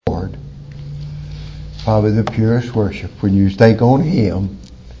Probably the purest worship when you think on Him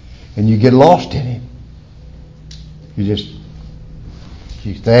and you get lost in Him.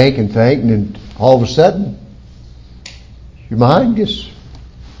 You think, and then all of a sudden your mind gets,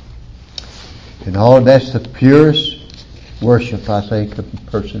 and all that's the purest worship I think a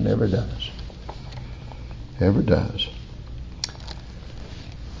person ever does. Ever does.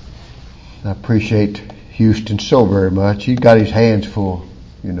 I appreciate Houston so very much. He's got his hands full.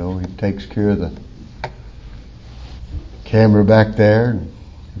 You know, he takes care of the camera back there and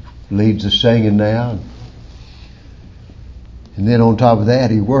leads the singing now. And then on top of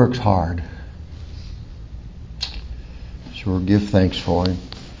that, he works hard. Sure give thanks for him.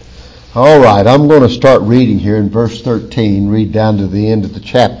 All right, I'm going to start reading here in verse 13, read down to the end of the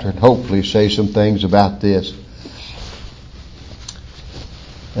chapter, and hopefully say some things about this.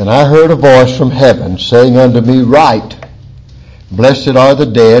 And I heard a voice from heaven saying unto me, Write, Blessed are the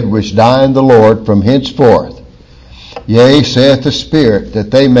dead which die in the Lord from henceforth. Yea, saith the Spirit, that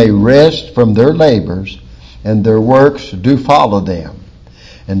they may rest from their labors, and their works do follow them.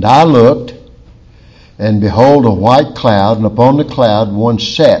 And I looked, and behold a white cloud, and upon the cloud one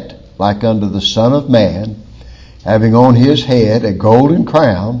sat, like unto the Son of Man, having on his head a golden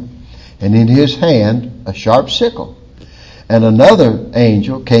crown, and in his hand a sharp sickle. And another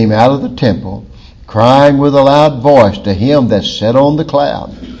angel came out of the temple, crying with a loud voice to him that sat on the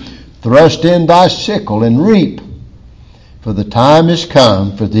cloud, Thrust in thy sickle, and reap, for the time is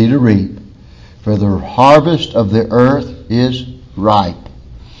come for thee to reap, for the harvest of the earth is ripe.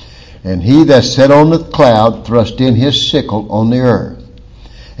 And he that sat on the cloud thrust in his sickle on the earth,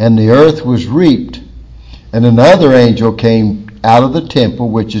 and the earth was reaped. And another angel came out of the temple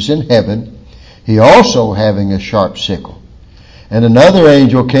which is in heaven, he also having a sharp sickle. And another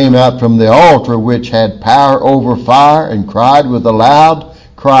angel came out from the altar which had power over fire, and cried with a loud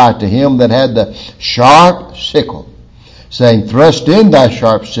cry to him that had the sharp sickle, saying, Thrust in thy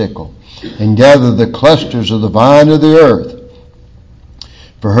sharp sickle, and gather the clusters of the vine of the earth,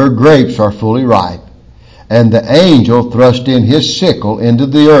 for her grapes are fully ripe. And the angel thrust in his sickle into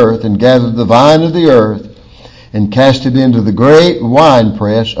the earth, and gathered the vine of the earth, and cast it into the great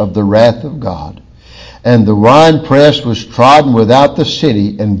winepress of the wrath of God. And the winepress was trodden without the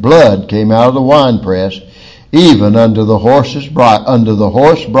city, and blood came out of the winepress, even unto the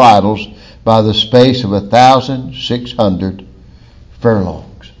horse bridles, by the space of 1,600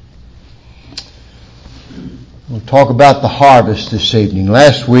 furlongs. We'll talk about the harvest this evening.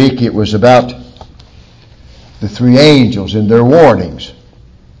 Last week it was about the three angels and their warnings.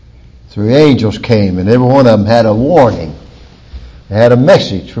 Three angels came, and every one of them had a warning. They had a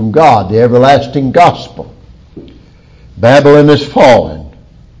message from God, the everlasting gospel. Babylon is fallen.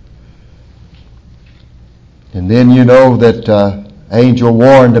 And then you know that angel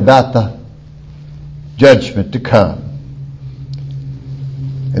warned about the judgment to come.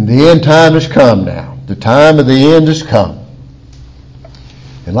 And the end time has come now. The time of the end has come.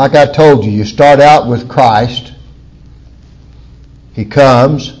 And like I told you start out with Christ. He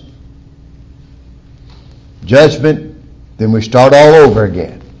comes. Judgment. Then we start all over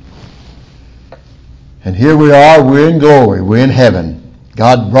again. And here we are. We're in glory. We're in heaven.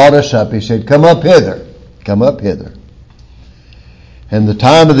 God brought us up. He said, Come up hither. Come up hither. And the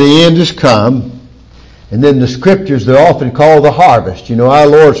time of the end has come. And then the scriptures, they're often called the harvest. You know, our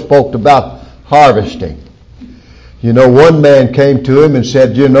Lord spoke about harvesting. You know, one man came to him and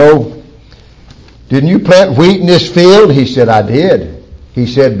said, you know, didn't you plant wheat in this field? He said, I did. He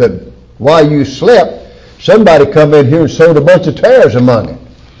said, but while you slept, somebody come in here and sowed a bunch of tares among it.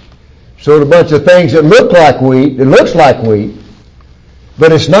 Sowed a bunch of things that look like wheat. It looks like wheat,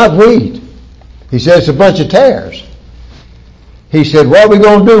 but it's not wheat. He said, it's a bunch of tares. He said, what are we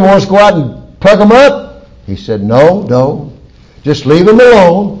going to do? Want us to go out and pluck them up? He said, no. Just leave them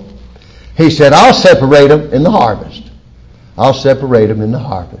alone. He said, I'll separate them in the harvest. I'll separate them in the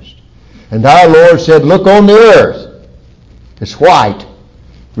harvest. And our Lord said, look on the earth. It's white,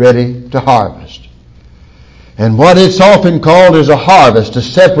 ready to harvest. And what it's often called is a harvest, a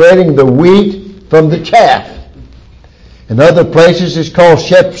separating the wheat from the chaff. In other places it's called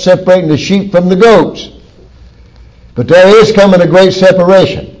separating the sheep from the goats. But there is coming a great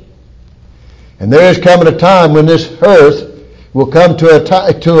separation. And there is coming a time when this earth will come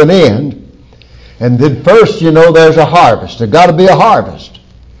to an end. And then first, you know, there's a harvest. There's got to be a harvest.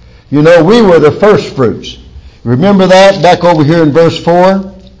 You know, we were the first fruits. Remember that back over here in verse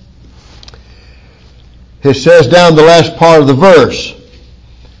 4? It says down the last part of the verse,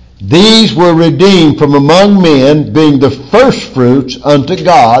 these were redeemed from among men, being the first fruits unto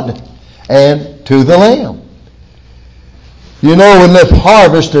God and to the Lamb. You know, in the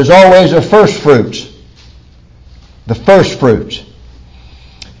harvest, there's always a first fruits. The first fruits.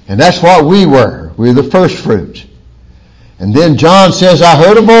 And that's what we were. We were the first fruits. And then John says, I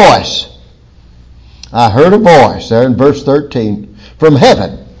heard a voice. I heard a voice there in verse 13 from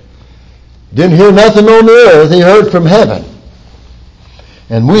heaven. Didn't hear nothing on the earth. He heard from heaven.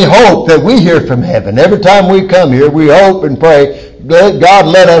 And we hope that we hear from heaven. Every time we come here, we hope and pray, God,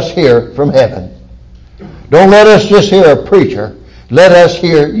 let us hear from heaven. Don't let us just hear a preacher. Let us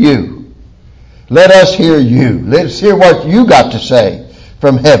hear you. Let us hear you. Let us hear what you got to say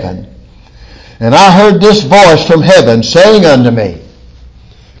from heaven. And I heard this voice from heaven saying unto me,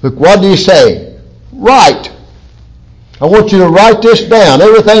 look, what do you say? Write. I want you to write this down.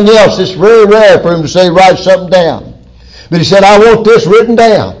 Everything else, it's very rare for him to say write something down. But he said, I want this written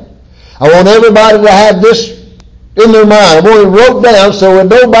down. I want everybody to have this in their mind. I want it wrote down so that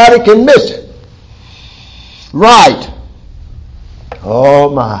nobody can miss it. Write. Oh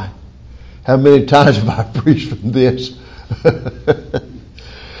my. How many times have I preached from this?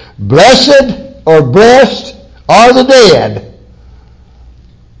 Blessed or blessed are the dead.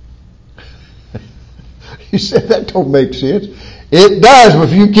 He said, that don't make sense. It does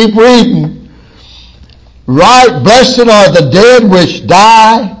if you keep reading. Right, blessed are the dead which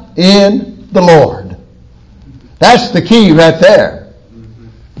die in the Lord. That's the key right there.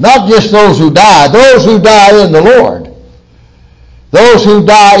 Not just those who die in the Lord. Those who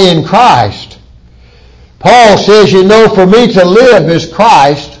die in Christ. Paul says, you know, for me to live is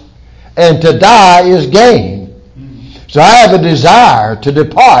Christ, and to die is gain. So I have a desire to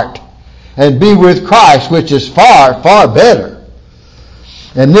depart and be with Christ, which is far, far better.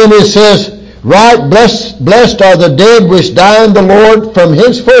 And then it says, right, blessed are the dead which die in the Lord from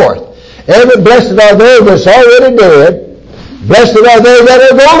henceforth. Every blessed are they that's already dead. Blessed are they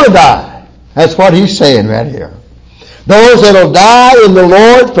that are going to die. That's what he's saying right here. Those that will die in the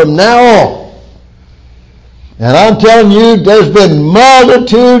Lord from now on. And I'm telling you, there's been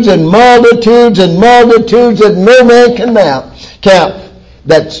multitudes and multitudes and multitudes that no man can count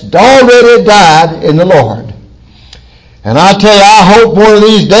that's already died in the Lord. And I tell you, I hope one of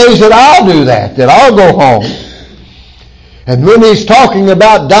these days that I'll do that I'll go home. And when he's talking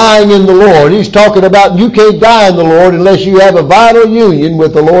about dying in the Lord, he's talking about you can't die in the Lord unless you have a vital union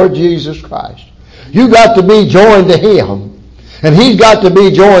with the Lord Jesus Christ. You got to be joined to him. And he's got to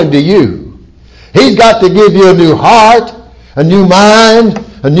be joined to you. He's got to give you a new heart, a new mind,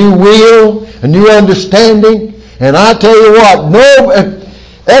 a new will, a new understanding. And I tell you what,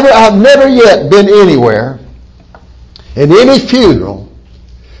 I've never yet been anywhere in any funeral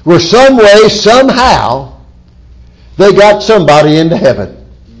where some way, somehow, they got somebody into heaven.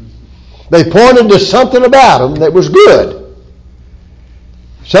 They pointed to something about them that was good.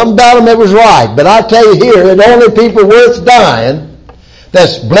 Something about them that was right. But I tell you here, the only people worth dying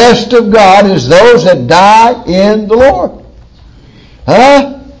that's blessed of God is those that die in the Lord.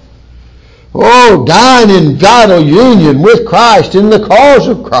 Huh? Oh, dying in vital union with Christ in the cause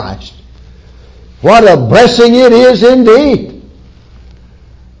of Christ. What a blessing it is indeed.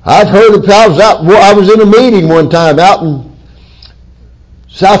 I've heard of, I was in a meeting one time out in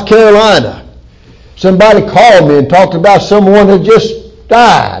South Carolina. Somebody called me and talked about someone that just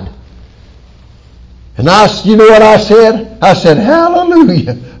died. And you know what I said? I said,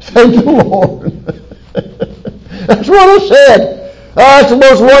 hallelujah. Thank the Lord. That's what I said. Oh, that's the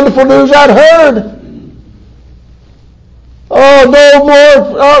most wonderful news I'd heard. Oh, no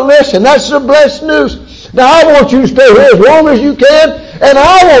more. Oh, listen, that's the blessed news. Now, I want you to stay here as long as you can, and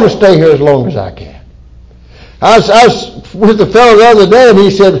I want to stay here as long as I can. I was with the fellow the other day, and he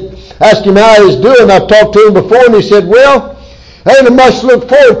said, asked him how he was doing. I've talked to him before, and he said, well, ain't much to look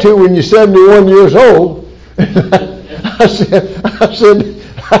forward to when you're 71 years old. I said,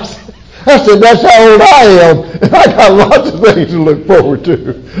 that's how old I am. And I got lots of things to look forward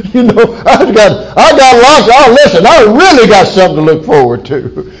to. You know, I got lots. Oh, listen, I really got something to look forward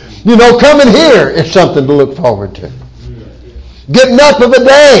to. You know, coming here is something to look forward to. Getting up of a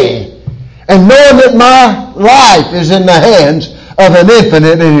day and knowing that my life is in the hands of an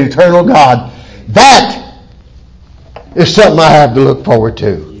infinite and eternal God. That is something I have to look forward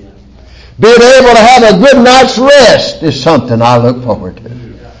to. Being able to have a good night's rest is something I look forward to.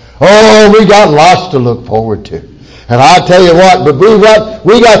 Oh, we got lots to look forward to. And I'll tell you what, but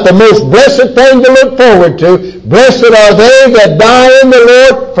we got the most blessed thing to look forward to. Blessed are they that die in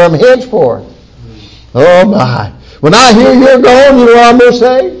the Lord from henceforth. Oh my. When I hear you're gone, you know what I'm going to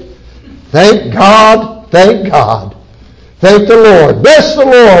say? Thank God, thank God. Thank the Lord. Bless the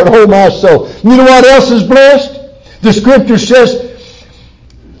Lord, oh my soul. You know what else is blessed? The scripture says,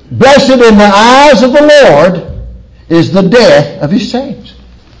 blessed in the eyes of the Lord is the death of his saints.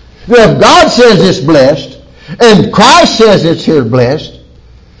 Now, if God says it's blessed, And Christ says it's here blessed.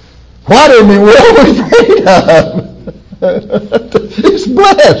 What in the world are we afraid of? It's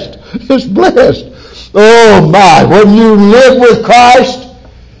blessed. It's blessed. Oh my, when you live with Christ,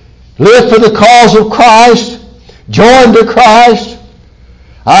 live for the cause of Christ, join to Christ,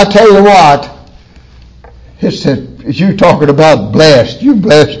 I tell you what, it's you talking about blessed. You're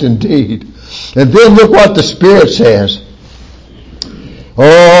blessed indeed. And then look what the Spirit says.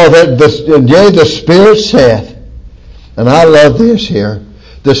 Oh, the Spirit saith, and I love this here,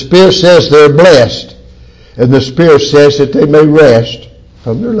 the Spirit says they're blessed, and the Spirit says that they may rest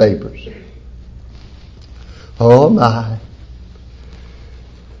from their labors. Oh my.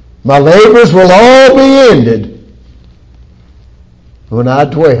 My labors will all be ended when I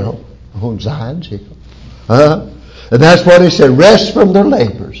dwell on Zion's hill. And that's what he said, rest from their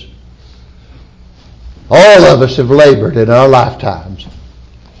labors. All of us have labored in our lifetimes.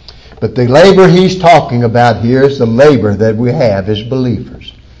 But the labor he's talking about here is the labor that we have as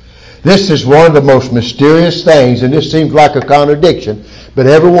believers. This is one of the most mysterious things, and this seems like a contradiction, but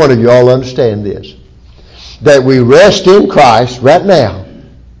every one of you all understand this. That we rest in Christ right now,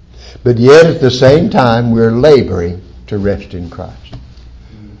 but yet at the same time we're laboring to rest in Christ.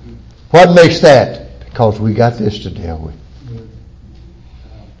 What makes that? Because we got this to deal with.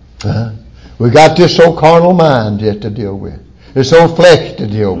 We got this old carnal mind yet to deal with. This old flesh to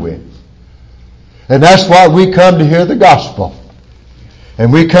deal with. And that's why we come to hear the gospel.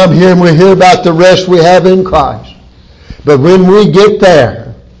 And we come here and we hear about the rest we have in Christ. But when we get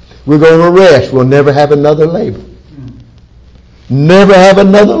there, we're going to rest. We'll never have another labor. Never have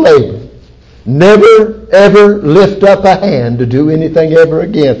another labor. Never, ever lift up a hand to do anything ever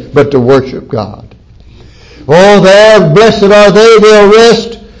again but to worship God. Oh, there, blessed are they, they'll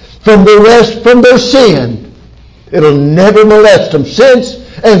rest from their sin. It'll never molest them.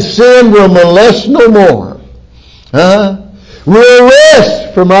 And sin will molest no more. We'll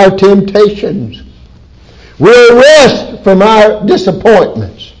rest from our temptations. We'll rest from our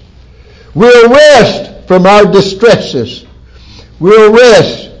disappointments. We'll rest from our distresses. We'll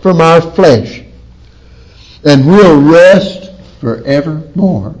rest from our flesh. And we'll rest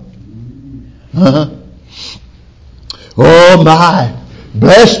forevermore. Oh my!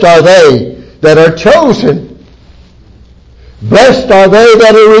 Blessed are they that are chosen. Blessed are they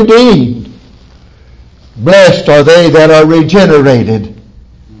that are redeemed. Blessed are they that are regenerated,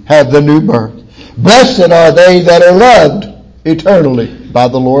 have the new birth. Blessed are they that are loved eternally by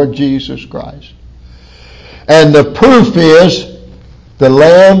the Lord Jesus Christ. And the proof is the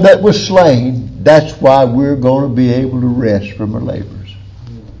Lamb that was slain. That's why we're going to be able to rest from our labors.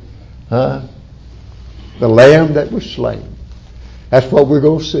 The Lamb that was slain. That's what we're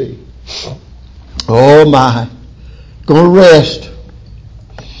going to see. Oh my. Going to rest.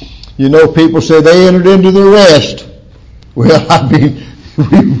 You know, people say they entered into the rest. Well, I mean,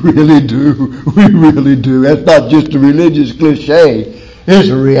 we really do. We really do. That's not just a religious cliche. It's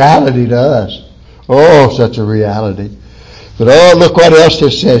a reality to us. Oh, such a reality. But oh, look what else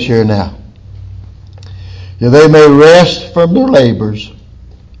it says here now. Yeah, they may rest from their labors.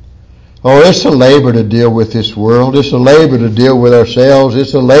 Oh, it's a labor to deal with this world. It's a labor to deal with ourselves.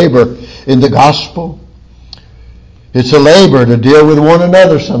 It's a labor in the gospel. It's a labor to deal with one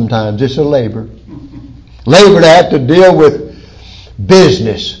another sometimes. It's a labor. Labor to have to deal with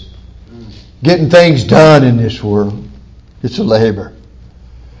business. Getting things done in this world. It's a labor.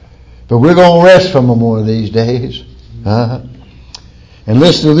 But we're going to rest from them one of these days. And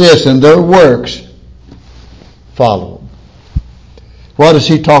listen to this. And their works follow them. What is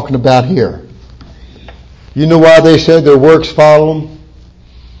he talking about here? You know why they said their works follow them?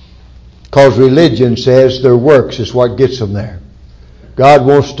 Because religion says their works is what gets them there. God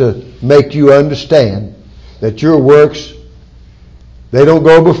wants to make you understand that your works, they don't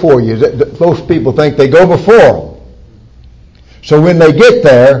go before you. Most people think they go before them. So when they get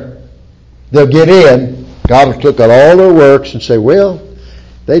there, they'll get in. God will look at all their works and say, well,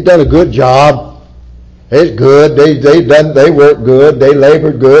 they've done a good job. It's good. They worked good. They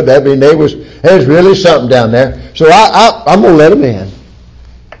labored good. I mean, there's really something down there. So I'm going to let them in.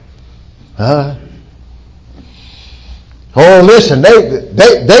 Oh, listen,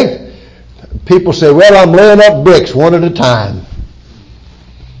 people say, well, I'm laying up bricks one at a time.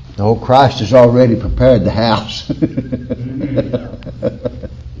 Oh, Christ has already prepared the house. It'd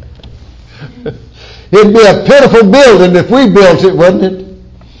be a pitiful building if we built it, wouldn't it?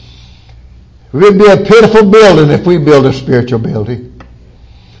 It'd be a pitiful building if we built a spiritual building.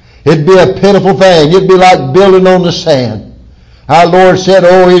 It'd be a pitiful thing. It'd be like building on the sand. Our Lord said,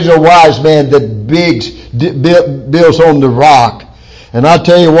 oh, he's a wise man that builds on the rock. And I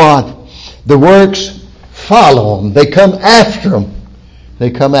tell you what, the works follow them. They come after them. They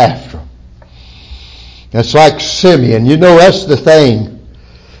come after them. That's like Simeon. You know, that's the thing.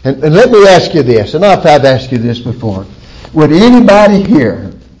 And let me ask you this, and I've asked you this before. Would anybody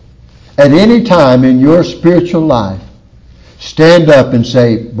here, at any time in your spiritual life, stand up and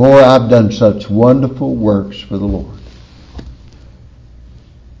say, boy, I've done such wonderful works for the Lord?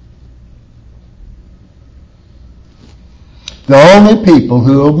 The only people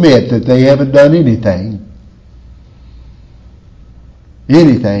who admit that they haven't done anything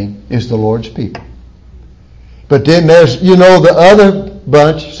is the Lord's people. But then there's, the other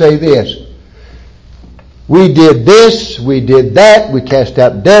bunch say this. We did this, we did that, we cast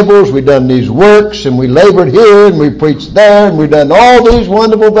out devils, we done these works, and we labored here, and we preached there, and we done all these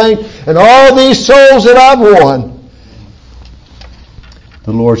wonderful things, and all these souls that I've won.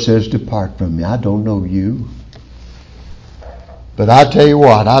 The Lord says, depart from me. I don't know you. But I tell you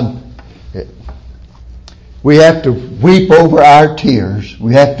what, we have to weep over our tears.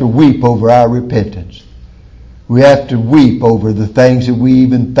 We have to weep over our repentance. We have to weep over the things that we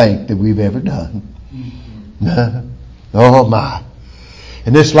even think that we've ever done. Oh my.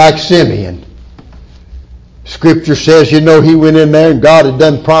 And it's like Simeon. Scripture says, he went in there and God had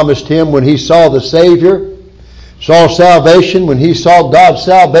done promised him when he saw the Savior, saw salvation, when he saw God's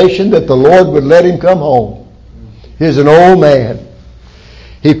salvation, that the Lord would let him come home. He's an old man.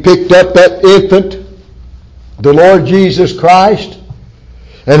 He picked up that infant, the Lord Jesus Christ,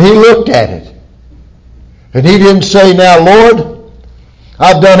 and he looked at it. And he didn't say, now Lord,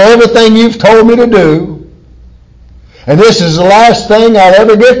 I've done everything you've told me to do, and this is the last thing I'll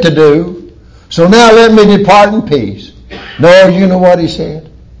ever get to do, so now let me depart in peace. No, you know what he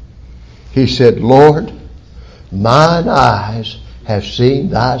said? He said, Lord, mine eyes have seen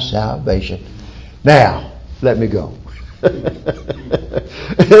thy salvation. Now, let me go.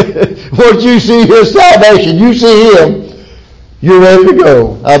 Once you see his salvation, you see him, you're ready to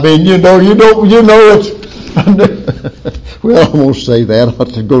go. I mean, it's well, I won't say that. I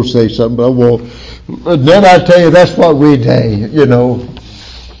ought to go say something, but I won't. But then I tell you, that's what we day.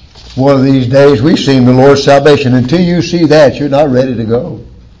 One of these days we've seen the Lord's salvation. Until you see that, you're not ready to go.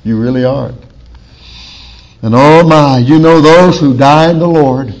 You really aren't. And oh my, those who die in the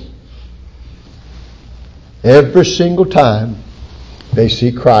Lord, every single time they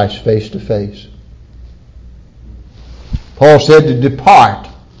see Christ face to face. Paul said to depart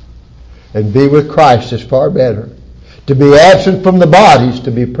and be with Christ is far better. To be absent from the body is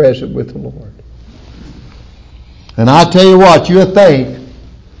to be present with the Lord. And I tell you what, you'll think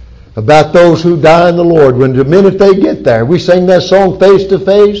about those who die in the Lord when the minute they get there. We sing that song, face to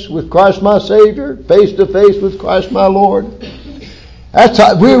face with Christ my Savior, face to face with Christ my Lord. That's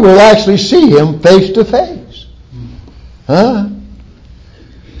how we will actually see him face to face. Huh?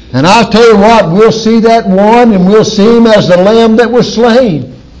 And I'll tell you what, we'll see that one and we'll see him as the lamb that was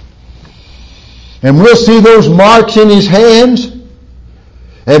slain. And we'll see those marks in his hands.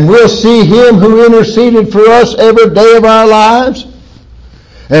 And we'll see him who interceded for us every day of our lives.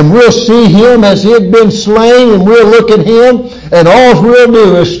 And we'll see him as he had been slain, and we'll look at him, and all we'll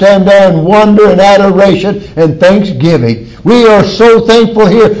do is stand there in wonder and adoration and thanksgiving. We are so thankful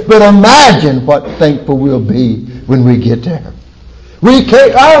here, but imagine what thankful we'll be when we get there.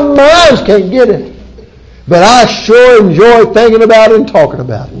 Our minds can't get it. But I sure enjoy thinking about it and talking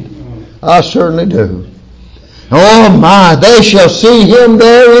about it. I certainly do. Oh my, they shall see him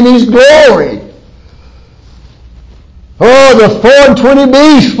there in his glory. Oh, the 24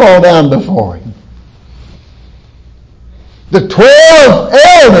 beasts fall down before him. The 12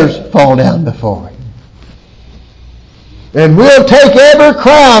 elders fall down before him. And we'll take every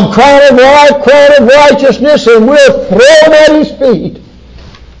crown of life, crown of righteousness, and we'll throw it at his feet.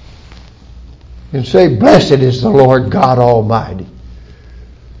 And say, blessed is the Lord God Almighty.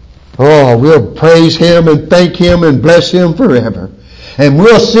 Oh, we'll praise him and thank him and bless him forever. And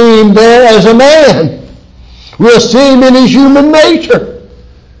we'll see him there as a man. We'll see him in his human nature,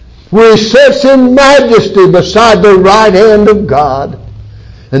 where he sits in majesty beside the right hand of God.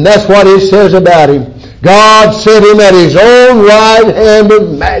 And that's what it says about him. God set him at his own right hand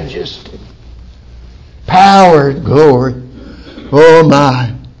of majesty. Power and glory. Oh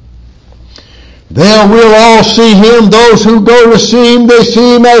my. Then we'll all see him. Those who go to see him, they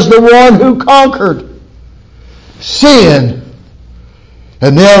see him as the one who conquered sin.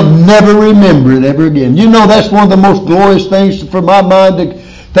 And they'll never remember it ever again. That's one of the most glorious things for my mind to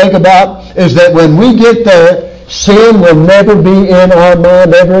think about, is that when we get there, sin will never be in our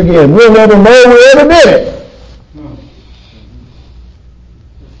mind ever again. We'll never know we ever did it.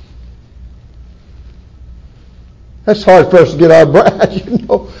 That's hard for us to get our breath,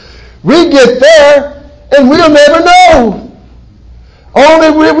 We get there, And we'll never know. Only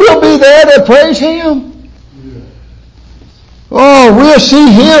we'll be there to praise Him. Oh, we'll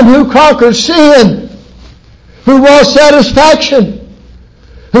see Him who conquered sin, who wrought satisfaction,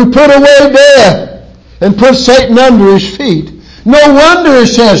 who put away death and put Satan under His feet. No wonder it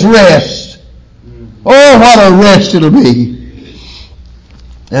says rest. Oh, what a rest it'll be.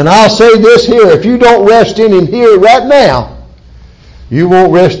 And I'll say this here, if you don't rest in Him here right now, you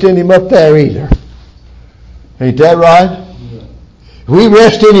won't rest in Him up there either. Ain't that right? If we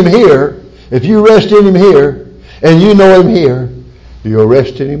rest in Him here, if you rest in Him here, and you know Him here, you'll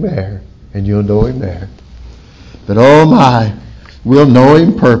rest in Him there, and you'll know Him there. But oh my, we'll know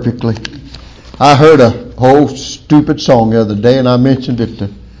Him perfectly. I heard a whole stupid song the other day, and I mentioned it to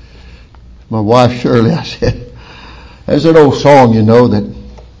my wife Shirley. I said, there's an old song, that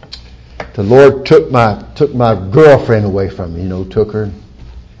the Lord took my girlfriend away from me, took her,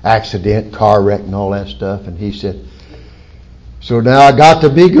 accident, car wreck and all that stuff. And He said, so now I got to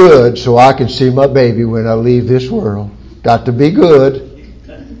be good so I can see my baby when I leave this world. Got to be good.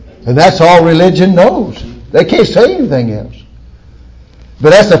 And that's all religion knows. They can't say anything else. But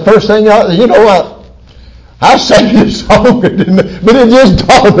that's the first thing, I sang this song, but it just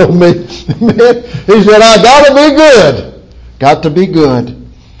dawned on me. He said, I got to be good. Got to be good.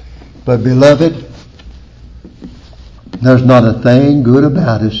 But beloved, there's not a thing good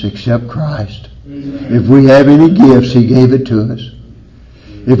about us except Christ. If we have any gifts, He gave it to us.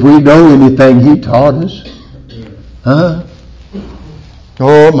 If we know anything, He taught us. Huh?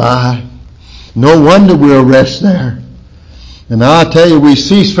 Oh my. No wonder we'll rest there. And I tell you, we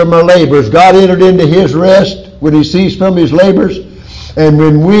cease from our labors. God entered into His rest when He ceased from His labors. And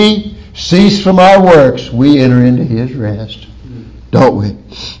when we cease from our works, we enter into His rest. Don't we?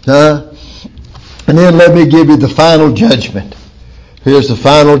 And then let me give you the final judgment. Here's the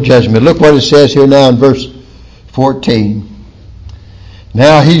final judgment. Look what it says here now in verse 14.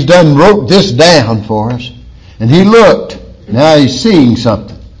 Now He's wrote this down for us. And He looked. Now He's seeing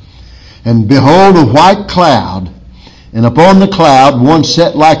something. And behold, a white cloud. And upon the cloud one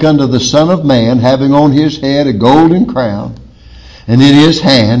sat like unto the Son of Man, having on his head a golden crown, and in his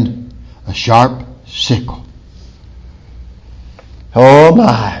hand a sharp sickle. Oh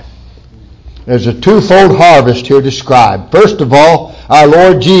my. There's a twofold harvest here described. First of all, our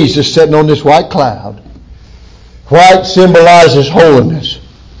Lord Jesus sitting on this white cloud. White symbolizes holiness.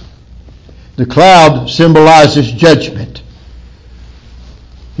 The cloud symbolizes judgment.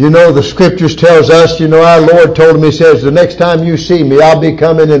 The Scriptures tells us, our Lord told him, He says, the next time you see me, I'll be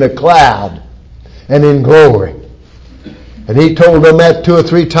coming in a cloud and in glory. And He told them that 2 or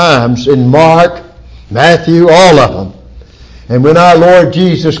 3 times in Mark, Matthew, all of them. And when our Lord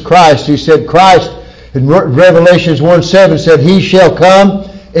Jesus Christ, He said, Christ, in Revelations 1:7 said, He shall come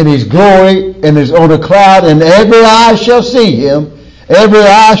in His glory and is on a cloud, and every eye shall see Him, every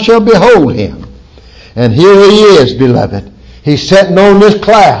eye shall behold Him. And here He is, beloved. He's sitting on this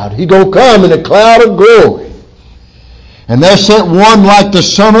cloud. He's going to come in a cloud of glory. And there sat one like the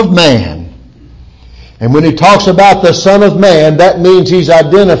Son of Man. And when He talks about the Son of Man, that means He's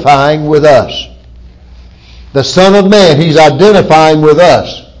identifying with us. The Son of Man, He's identifying with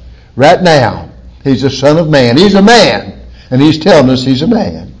us right now. He's the Son of Man. He's a man. And He's telling us He's a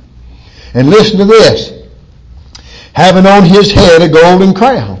man. And listen to this. Having on His head a golden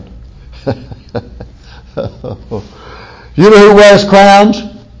crown. You know who wears crowns?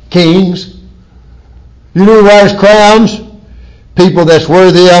 Kings. You know who wears crowns? People that's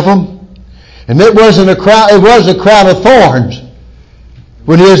worthy of them. And it wasn't a crown, it was a crown of thorns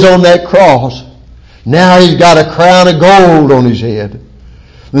when He was on that cross. Now He's got a crown of gold on His head.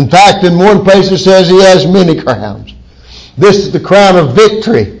 In fact, in one place it says He has many crowns. This is the crown of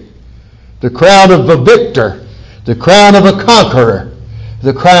victory, the crown of a victor, the crown of a conqueror,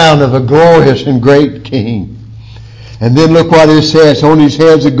 the crown of a glorious and great king. And then look what it says. On His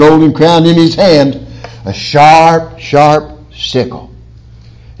head is a golden crown, in His hand a sharp, sharp sickle.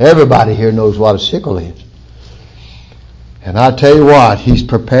 Everybody here knows what a sickle is. And I tell you what, He's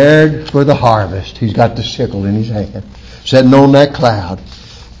prepared for the harvest. He's got the sickle in His hand, sitting on that cloud.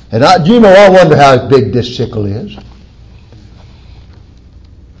 And I wonder how big this sickle is.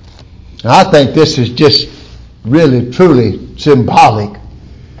 And I think this is just really, truly symbolic,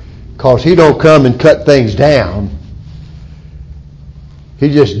 because He don't come and cut things down. He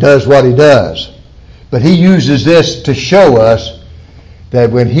just does what He does. But He uses this to show us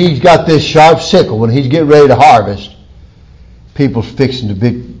that when He's got this sharp sickle, when He's getting ready to harvest, people's fixing to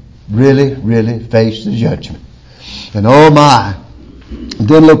be really, really face the judgment. And oh my. And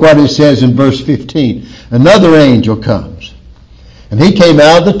then look what it says in verse 15. Another angel comes, And he came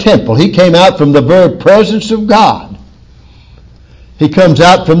out of the temple. He came out from the very presence of God. He comes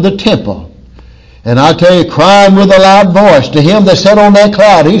out from the temple. And I tell you, crying with a loud voice to him that sat on that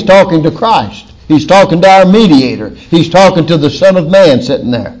cloud. He's talking to Christ. He's talking to our mediator. He's talking to the Son of Man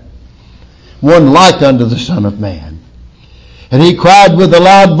sitting there. One like unto the Son of Man. And he cried with a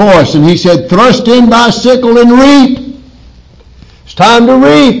loud voice, and he said, thrust in thy sickle and reap. It's time to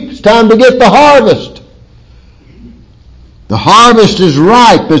reap. It's time to get the harvest. The harvest is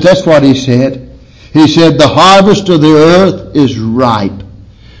ripe, but that's what he said. He said, the harvest of the earth is ripe.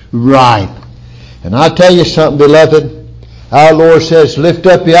 Ripe. And I tell you something, beloved. Our Lord says, lift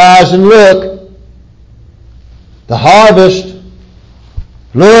up your eyes and look. The harvest.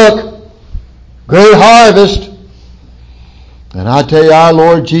 Look. Great harvest. And I tell you, our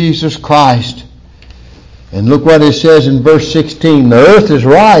Lord Jesus Christ, and look what it says in verse 16, the earth is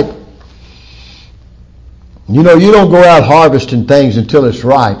ripe. You know, you don't go out harvesting things until it's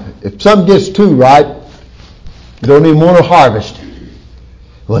ripe. If something gets too ripe, you don't even want to harvest it.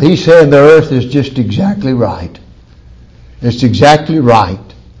 Well, he's saying the earth is just exactly right. It's exactly right.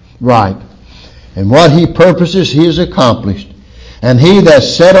 Ripe. And what he purposes, he has accomplished. And he that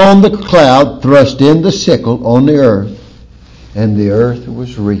sat on the cloud thrust in the sickle on the earth, and the earth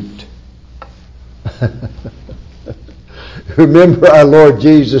was reaped. Remember our Lord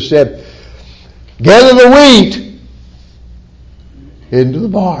Jesus said, gather the wheat into the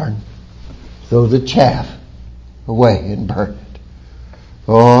barn, throw the chaff away and burn it.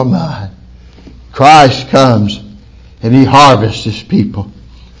 Oh my. Christ comes and he harvests his people.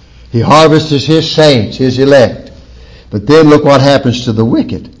 He harvests his saints, his elect. But then look what happens to the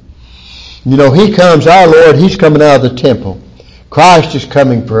wicked. You know, he comes, our Lord, he's coming out of the temple. Christ is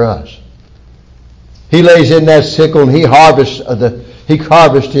coming for us. He lays in that sickle and he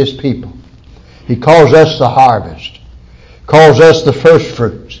harvests his people. He calls us the harvest. Calls us the first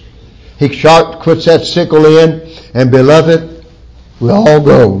fruits. He puts that sickle in, and beloved, we'll all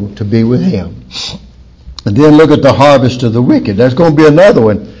go to be with him. And then look at the harvest of the wicked. There's going to be another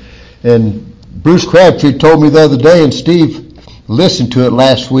one. And Bruce Crabtree told me the other day, and Steve listened to it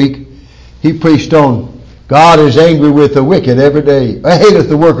last week. He preached on God is angry with the wicked every day. I hateth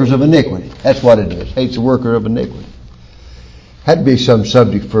the workers of iniquity. That's what it is. Hates the worker of iniquity. That'd be some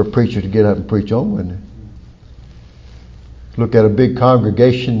subject for a preacher to get up and preach on, wouldn't it? Look at a big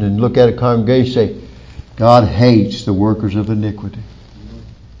congregation and look at a congregation and say, God hates the workers of iniquity.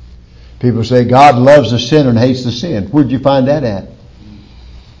 People say God loves the sinner and hates the sin. Where'd you find that at?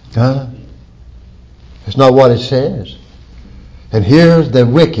 Huh? That's not what it says. And here the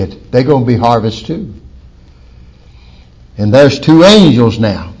wicked, they're going to be harvested too. And there's two angels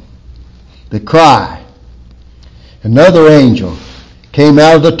now that cry. Another angel came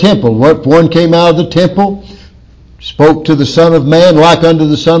out of the temple. One came out of the temple, spoke to the Son of Man, like unto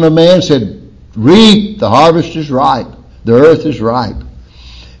the Son of Man, said, reap, the harvest is ripe. The earth is ripe.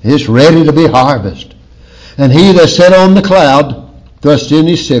 It's ready to be harvested. And he that sat on the cloud thrust in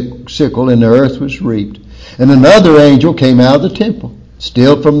his sickle, and the earth was reaped. And another angel came out of the temple,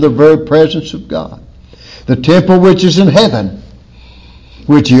 still from the very presence of God. The temple which is in heaven,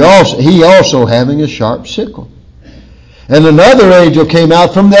 which he also having a sharp sickle. And another angel came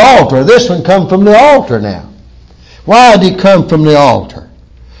out from the altar. This one come from the altar now. Why did he come from the altar?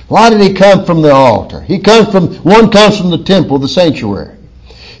 Why did he come from the altar? One comes from the temple, the sanctuary.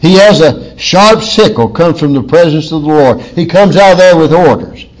 He has a sharp sickle, comes from the presence of the Lord. He comes out there with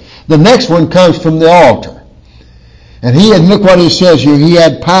orders. The next one comes from the altar. And look what he says here, he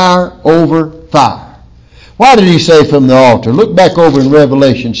had power over fire. Why did he say from the altar? Look back over in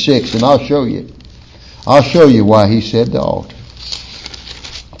Revelation 6 and I'll show you. I'll show you why he said the altar.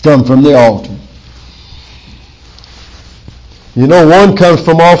 Come from the altar. You know, one comes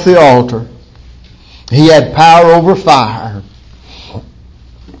from off the altar. He had power over fire.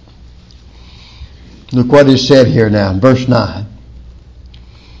 Look what is said here now in verse 9.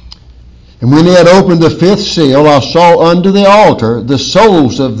 And when he had opened the fifth seal, I saw under the altar the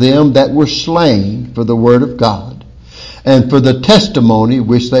souls of them that were slain for the word of God, and for the testimony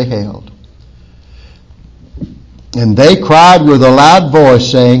which they held. And they cried with a loud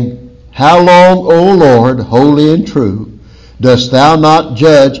voice, saying, How long, O Lord, holy and true, dost thou not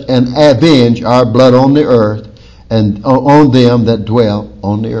judge and avenge our blood on the earth, and on them that dwell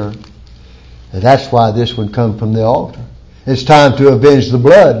on the earth? And that's why this one comes from the altar. It's time to avenge the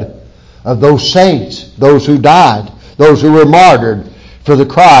blood of those saints, those who died, those who were martyred for the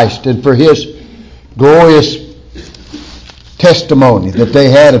Christ and for his glorious testimony that they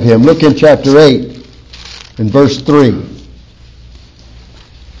had of him. Look in chapter 8 in verse 3.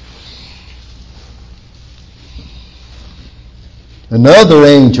 Another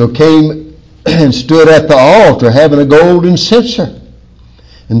angel came and stood at the altar, having a golden censer.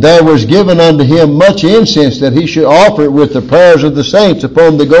 And there was given unto him much incense, that he should offer it with the prayers of the saints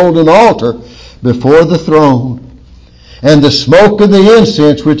upon the golden altar before the throne. And the smoke of the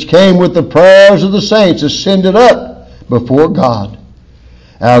incense which came with the prayers of the saints ascended up before God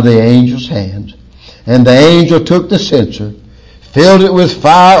out of the angel's hands. And the angel took the censer, filled it with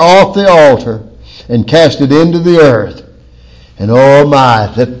fire off the altar, and cast it into the earth. And oh my,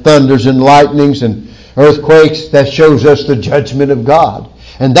 that thunders and lightnings and earthquakes, that shows us the judgment of God.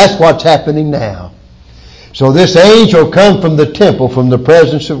 And that's what's happening now. So this angel come from the temple, from the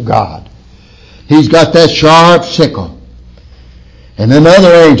presence of God. He's got that sharp sickle. And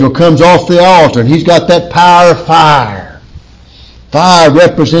another angel comes off the altar, and he's got that power of fire. Fire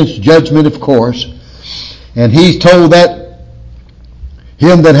represents judgment, of course. And he told that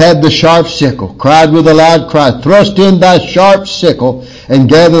him that had the sharp sickle, cried with a loud cry, thrust in thy sharp sickle, and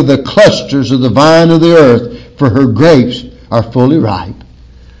gather the clusters of the vine of the earth, for her grapes are fully ripe.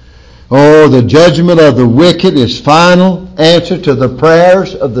 Oh, the judgment of the wicked is final answer to the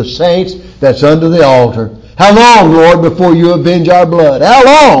prayers of the saints that's under the altar. How long, Lord, before you avenge our blood? How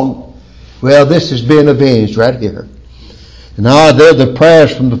long? Well, this has been avenged right here. And now they're the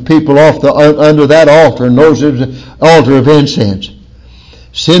prayers from the people off under that altar, and those is the altar of incense.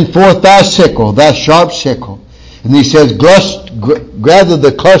 Send forth thy sickle, thy sharp sickle. And he says, gather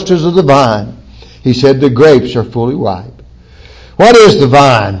the clusters of the vine. He said, the grapes are fully ripe. What is the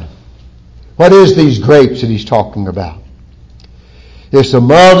vine? What is these grapes that he's talking about? It's the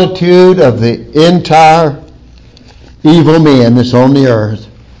multitude of the entire evil men that's on the earth.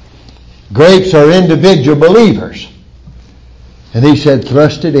 Grapes are individual believers. And he said,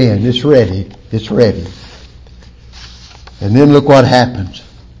 thrust it in. It's ready. It's ready. And then look what happens.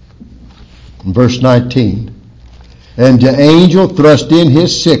 In verse 19. And the angel thrust in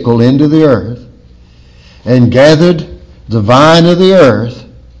his sickle into the earth, and gathered the vine of the earth,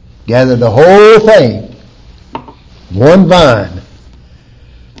 gathered the whole thing, one vine,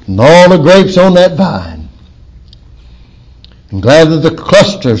 and all the grapes on that vine, and gathered the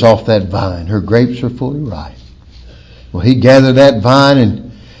clusters off that vine. Her grapes are fully ripe. Well, he gathered that vine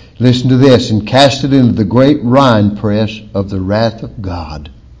and, listen to this, and cast it into the great winepress of the wrath of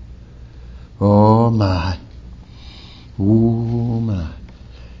God. Oh my. Oh my.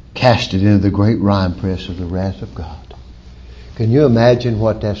 Cast it into the great winepress of the wrath of God. Can you imagine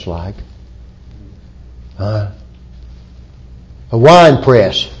what that's like? Huh? A wine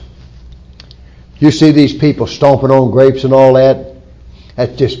press. You see these people stomping on grapes and all that?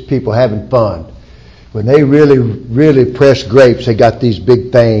 That's just people having fun. When they really press grapes, they got these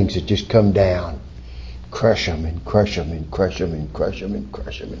big things that just come down. Crush them and crush them and crush them and crush them and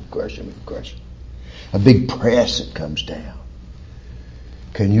crush them and crush them and crush them. A big press that comes down.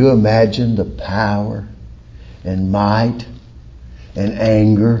 Can you imagine the power and might and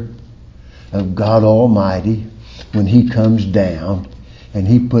anger of God Almighty when He comes down and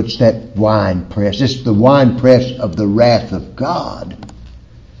He puts that wine press? It's the wine press of the wrath of God.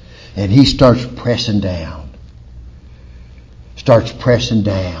 And He starts pressing down. Starts pressing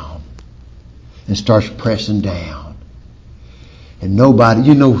down. And starts pressing down. And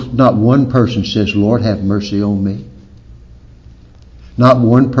nobody, not one person says, Lord, have mercy on me. Not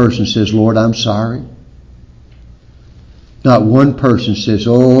one person says, Lord, I'm sorry. Not one person says,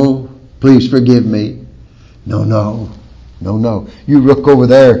 oh, please forgive me. No. You look over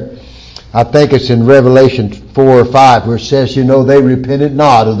there. I think it's in Revelation 4 or 5 where it says, they repented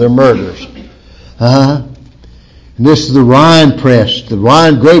not of their murders. And this is the wine press. The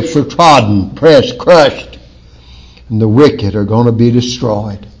wine grapes are trodden, pressed, crushed. And the wicked are going to be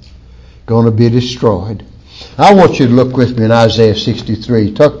destroyed. Going to be destroyed. I want you to look with me in Isaiah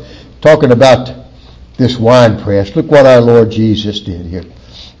 63. Talking about this wine press. Look what our Lord Jesus did here.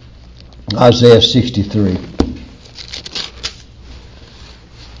 Isaiah 63.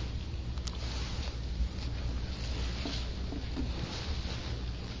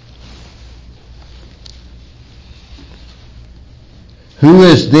 Who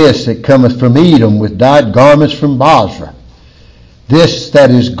is this that cometh from Edom with dyed garments from Bozrah? This that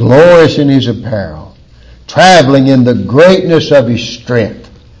is glorious in his apparel, traveling in the greatness of his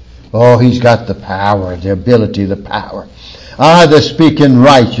strength. Oh, he's got the power, the ability, the power. I that speak in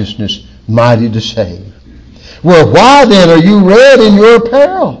righteousness, mighty to save. Well, why then are you red in your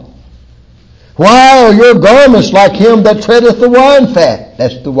apparel? Why are your garments like him that treadeth the wine fat?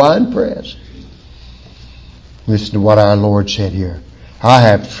 That's the wine press. Listen to what our Lord said here. I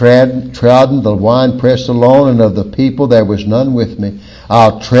have trodden the winepress alone, and of the people there was none with me.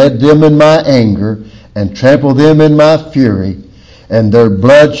 I'll tread them in my anger, and trample them in my fury, and their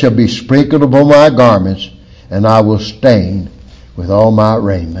blood shall be sprinkled upon my garments, and I will stain with all my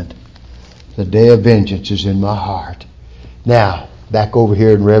raiment. The day of vengeance is in my heart. Now, back over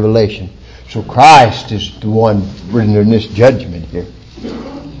here in Revelation. So Christ is the one rendering this judgment here.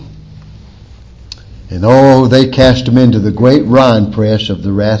 And oh, they cast him into the great winepress of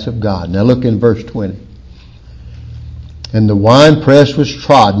the wrath of God. Now look in verse 20. And the winepress was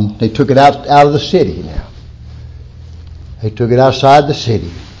trodden. They took it out of the city now. They took it outside the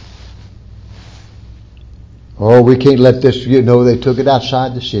city. Oh, we can't let this, they took it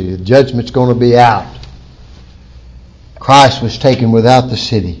outside the city. The judgment's going to be out. Christ was taken without the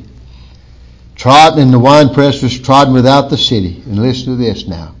city. Trodden, and the winepress was trodden without the city. And listen to this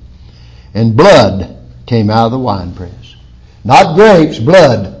now. And blood came out of the winepress. Not grapes,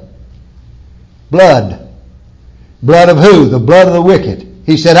 blood. Blood. Blood of who? The blood of the wicked.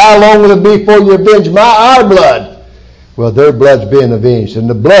 He said, how long will it be before you avenge our blood? Well, their blood's being avenged. And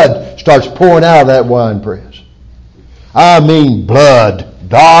the blood starts pouring out of that winepress. I mean blood.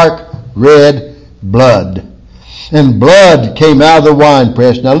 Dark, red blood. And blood came out of the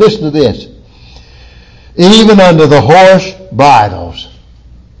winepress. Now listen to this. Even under the horse bridles.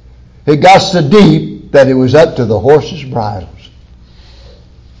 It got so deep that it was up to the horses' bridles.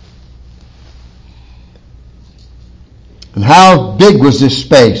 And how big was this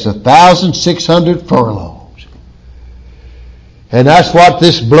space? 1,600 furlongs. And that's what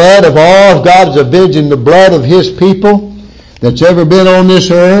this blood of all of God is avenging, the blood of His people that's ever been on this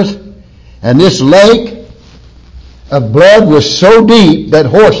earth. And this lake of blood was so deep that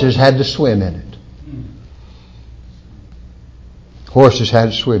horses had to swim in it. Horses had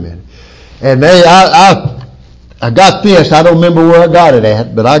to swim in it. And I got this, I don't remember where I got it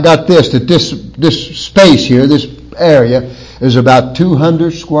at, but I got this, that this space here, this area, is about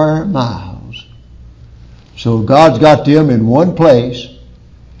 200 square miles. So God's got them in one place,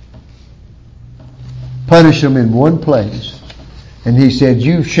 punish them in one place. And He said,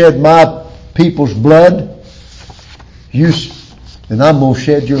 you shed my people's blood, and I'm going to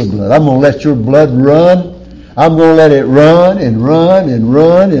shed your blood. I'm going to let your blood run. I'm going to let it run and run and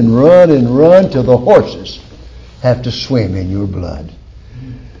run and run and run till the horses have to swim in your blood.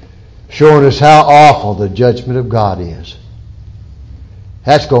 Showing us how awful the judgment of God is.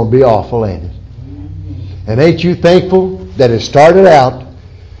 That's going to be awful, ain't it? And ain't you thankful that it started out,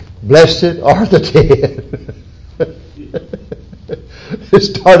 blessed are the dead. It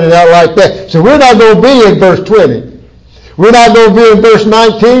started out like that. So we're not going to be in verse 20. We're not going to be in verse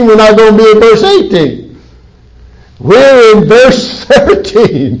 19. We're not going to be in verse 18. We're in verse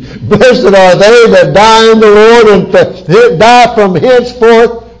 13. Blessed are they that die in the Lord and die from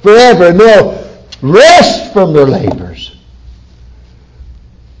henceforth forever. And they'll rest from their labors.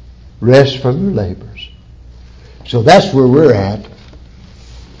 Rest from their labors. So that's where we're at.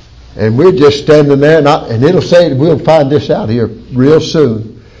 And we're just standing there, and it'll say, we'll find this out here real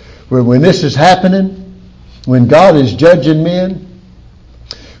soon, where when this is happening, when God is judging men,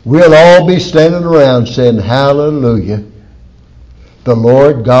 we'll all be standing around saying, hallelujah, the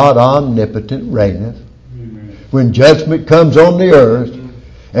Lord God omnipotent reigneth. Amen. When judgment comes on the earth,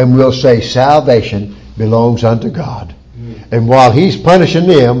 and we'll say salvation belongs unto God. Amen. And while He's punishing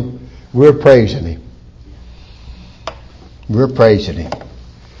them, we're praising Him. We're praising Him.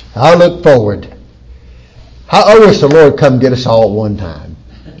 I look forward. I wish the Lord come get us all at one time.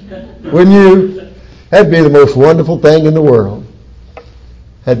 Wouldn't you? That'd be the most wonderful thing in the world.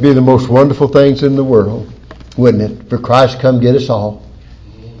 That'd be the most wonderful things in the world, wouldn't it? For Christ come get us all.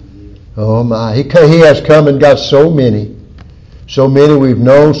 Oh my. He has come and got so many. So many we've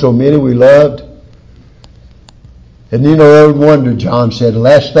known, so many we loved. And no wonder John said, the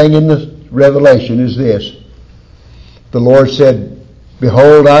last thing in the Revelation is this. The Lord said,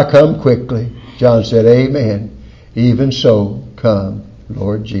 behold, I come quickly. John said, amen. Even so, come,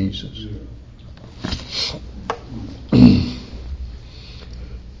 Lord Jesus.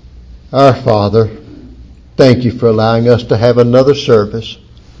 Our Father, thank you for allowing us to have another service,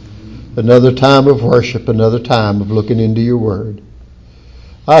 another time of worship, another time of looking into your word.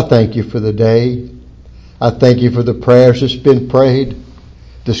 I thank you for the day. I thank you for the prayers that's been prayed,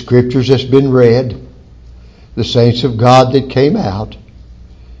 the scriptures that's been read, the saints of God that came out.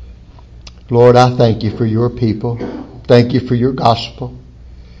 Lord, I thank you for your people. Thank you for your gospel.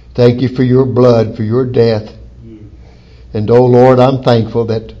 Thank you for your blood, for your death. And oh Lord, I'm thankful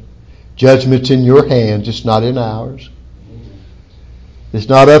that judgment's in your hands. It's not in ours. It's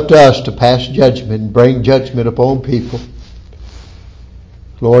not up to us to pass judgment and bring judgment upon people.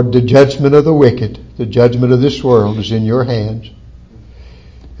 Lord, the judgment of the wicked, the judgment of this world is in your hands.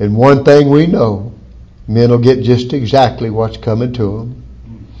 And one thing we know, men will get just exactly what's coming to them.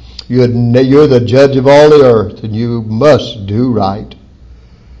 You're the judge of all the earth, and you must do right.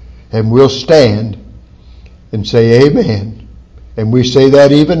 And we'll stand and say amen. And we say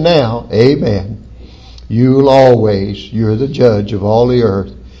that even now, amen. You're the judge of all the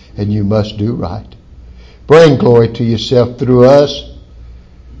earth, and you must do right. Bring glory to yourself through us.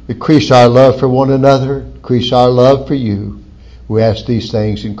 Increase our love for one another. Increase our love for you. We ask these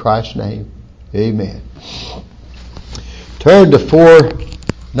things in Christ's name. Amen. Turn to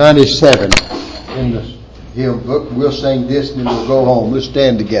 497 in the hymn book. We'll sing this and then we'll go home. Let's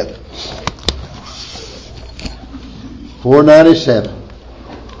stand together. 497.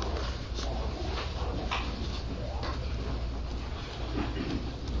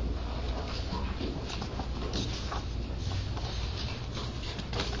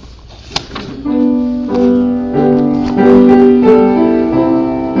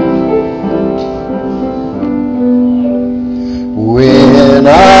 When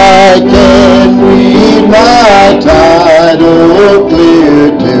I can read my title clear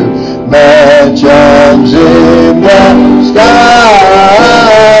to mansions in the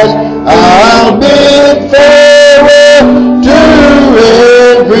skies, I'll bid farewell to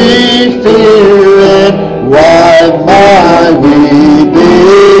every fear and wipe my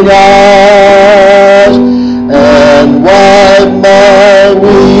weeping eyes, and wipe my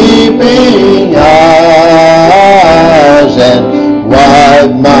weeping eyes, and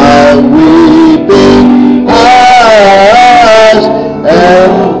wipe my weeping eyes,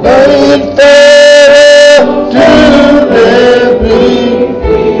 and bid farewell to every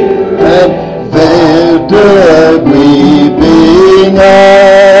and veil to weeping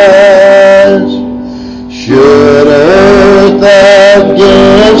eyes. Should earth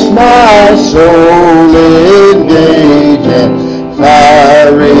against my soul engage and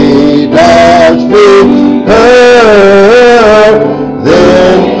fiery darts be hurled,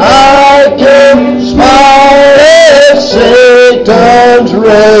 then I can smile at Satan's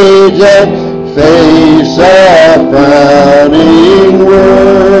rage and face a frowning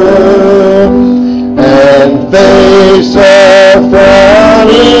world, and face a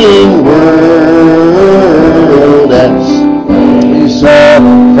frowning world, and face a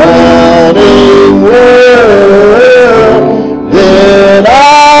frowning world. Then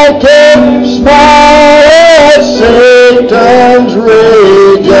I can smile at Satan's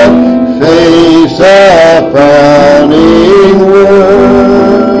rage and face a frowning world.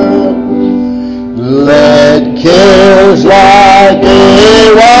 Let cares like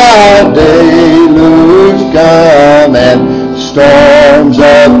a wild deluge come and storms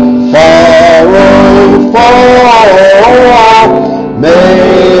of sorrow fall.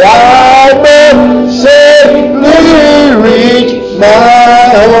 May I but safely reach my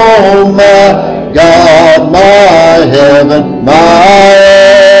home, my God, my heaven, my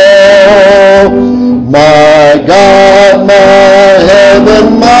all. My God, my heaven,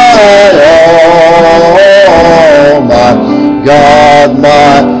 my all. My God,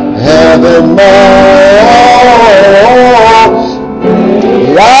 my heaven, my all.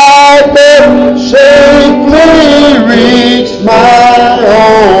 I may safely reach my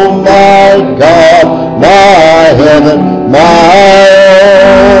home, my God, my heaven, my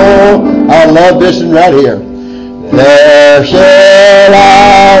all. I love this one right here. There shall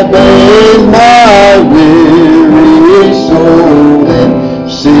I bathe my weary soul in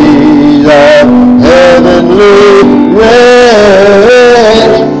seas of heavenly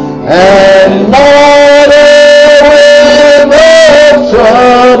rest, and not a wave of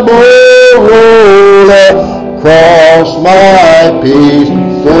trouble roll across my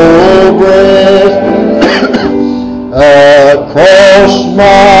peaceful breast. Across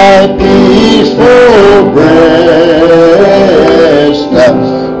my peaceful breast,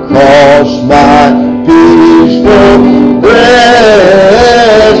 across my peaceful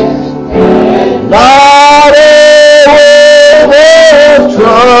breast, not a wave of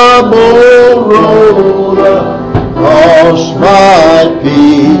trouble roll across my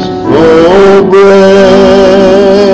peaceful breast.